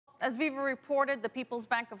As Viva reported, the People's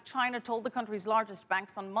Bank of China told the country's largest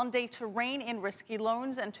banks on Monday to rein in risky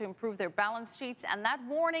loans and to improve their balance sheets. And that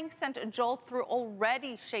warning sent a jolt through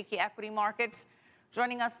already shaky equity markets.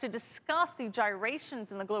 Joining us to discuss the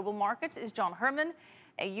gyrations in the global markets is John Herrmann,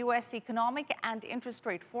 a U.S. economic and interest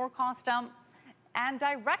rate forecaster and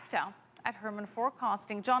director at Herrmann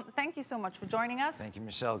Forecasting. John, thank you so much for joining us. Thank you,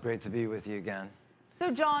 Michelle. Great to be with you again.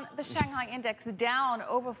 So, John, the Shanghai index down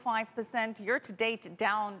over 5%, year-to-date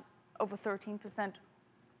down over 13%.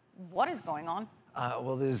 What is going on?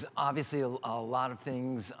 Well, there's obviously a lot of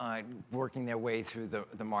things working their way through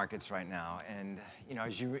the markets right now. And, you know,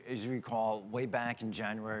 as you recall, way back in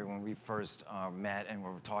January when we first met and we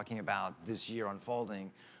were talking about this year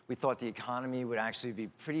unfolding, we thought the economy would actually be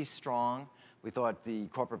pretty strong. We thought the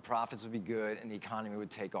corporate profits would be good and the economy would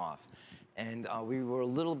take off. And we were a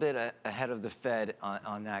little bit ahead of the Fed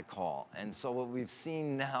on that call. And so what we've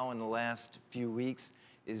seen now in the last few weeks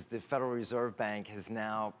is the Federal Reserve Bank has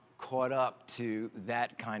now caught up to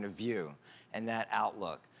that kind of view and that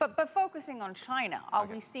outlook. But focusing on China, are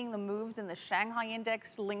we seeing the moves in the Shanghai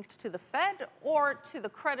index linked to the Fed or to the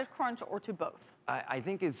credit crunch or to both? I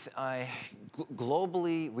think it's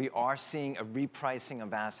globally, we are seeing a repricing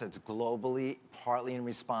of assets globally, partly in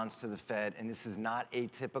response to the Fed, and this is not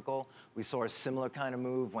atypical. We saw a similar kind of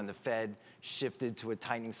move when the Fed shifted to a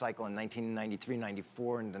tightening cycle in 1993,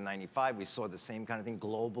 94, and 95. We saw the same kind of thing.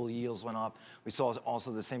 Global yields went up. We saw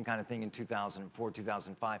also the same kind of thing in 2004,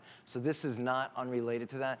 2005. So this is not unrelated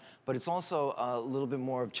to that, but it's also a little bit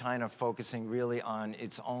more of China focusing really on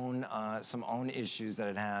its own, some own issues that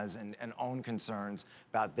it has and own concerns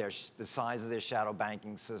about the size of their shadow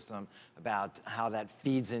banking system, about how that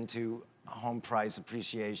feeds into home price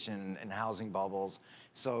appreciation and housing bubbles.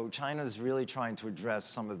 So China is really trying to address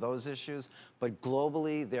some of those issues, but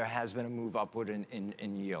globally there has been a move upward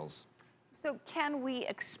in yields. So can we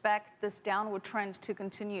expect this downward trend to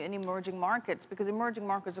continue in emerging markets? Because emerging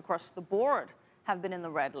markets across the board have been in the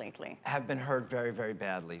red lately. Have been hurt very, very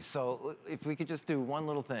badly. So if we could just do one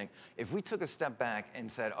little thing. If we took a step back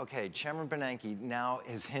and said, okay, Chairman Bernanke now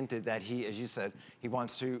has hinted that he, as you said, he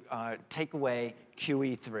wants to take away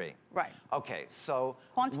QE3. Right. Okay, so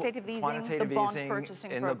quantitative easing, the bond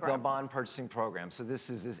purchasing program. The bond purchasing program. So this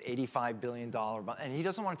is this $85 billion bond. And he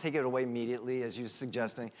doesn't want to take it away immediately, as you're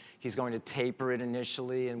suggesting. He's going to taper it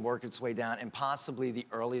initially and work its way down. And possibly the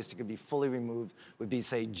earliest it could be fully removed would be,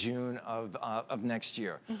 say, June of next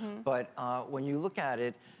year. But when you look at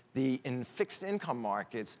it, in fixed income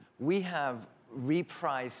markets, we have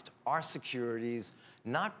repriced our securities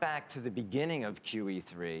not back to the beginning of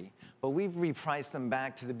QE3, but we've repriced them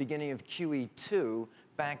back to the beginning of QE2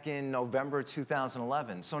 back in November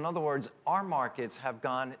 2011. So in other words, our markets have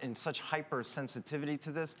gone in such hypersensitivity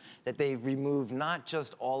to this that they've removed not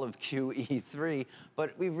just all of QE3,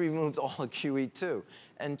 but we've removed all of QE2.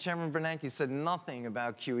 And Chairman Bernanke said nothing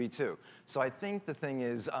about QE2. So I think the thing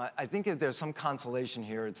is, I think if there's some consolation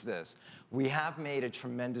here, it's this. We have made a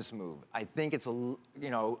tremendous move. I think it's,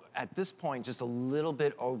 at this point, just a little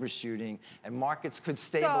bit overshooting, and markets could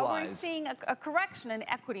stabilize. So we're seeing a correction in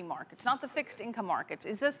equity markets, not the fixed income markets.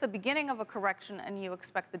 Is this the beginning of a correction, and you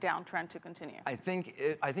expect the downtrend to continue? I think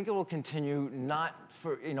it will continue, not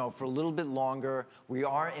for for a little bit longer. We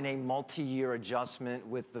are in a multi-year adjustment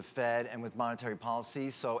with the Fed and with monetary policy,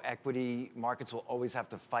 so equity markets will always have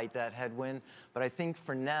to fight that headwind. But I think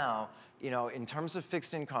for now, in terms of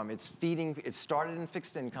fixed income, it started in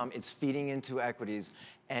fixed income, it's feeding into equities,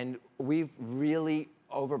 and we've really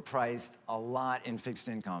overpriced a lot in fixed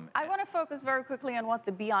income. I want to focus very quickly on what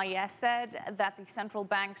the BIS said, that the central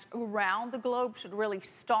banks around the globe should really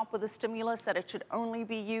stop with the stimulus, that it should only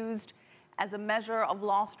be used as a measure of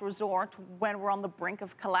last resort when we're on the brink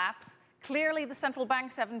of collapse. Clearly, the central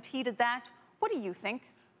banks haven't heeded that. What do you think?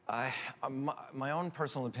 My own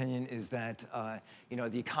personal opinion is that,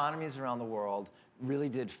 the economies around the world really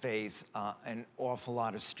did face an awful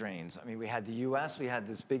lot of strains. I mean, we had the U.S., we had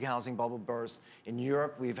this big housing bubble burst. In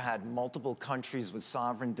Europe, we've had multiple countries with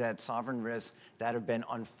sovereign debt, sovereign risk that have been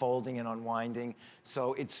unfolding and unwinding.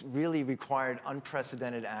 So it's really required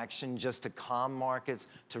unprecedented action just to calm markets,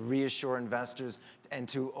 to reassure investors, and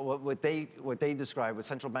to what they describe, what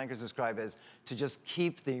central bankers describe as to just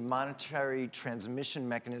keep the monetary transmission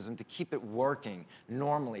mechanism, to keep it working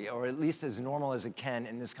normally, or at least as normal as it can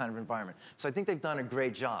in this kind of environment. So I think they've done a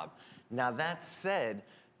great job. Now, that said,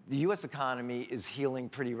 the U.S. economy is healing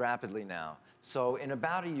pretty rapidly now. So in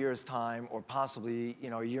about a year's time, or possibly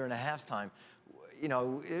a year and a half's time,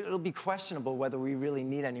 it'll be questionable whether we really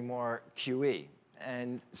need any more QE.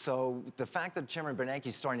 And so the fact that Chairman Bernanke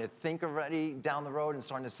is starting to think already down the road and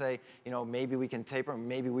starting to say, you know, maybe we can taper,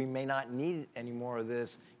 maybe we may not need any more of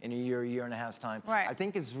this in a year and a half's time, right. I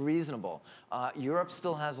think is reasonable. Europe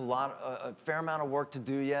still has a fair amount of work to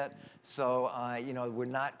do yet. So, you know, we're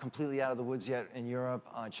not completely out of the woods yet in Europe.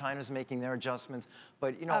 China's making their adjustments.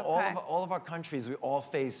 But, you know, all of our countries, we all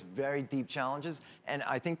face very deep challenges. And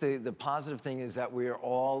I think the positive thing is that we are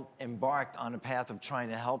all embarked on a path of trying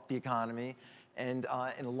to help the economy. And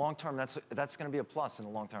in the long term, that's going to be a plus in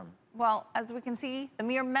the long term. Well, as we can see, the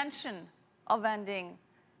mere mention of ending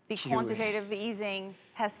the quantitative easing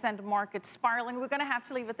has sent markets spiraling. We're going to have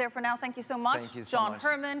to leave it there for now. Thank you so much. Thank you so John much.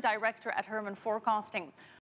 Herrmann, Director at Herrmann Forecasting.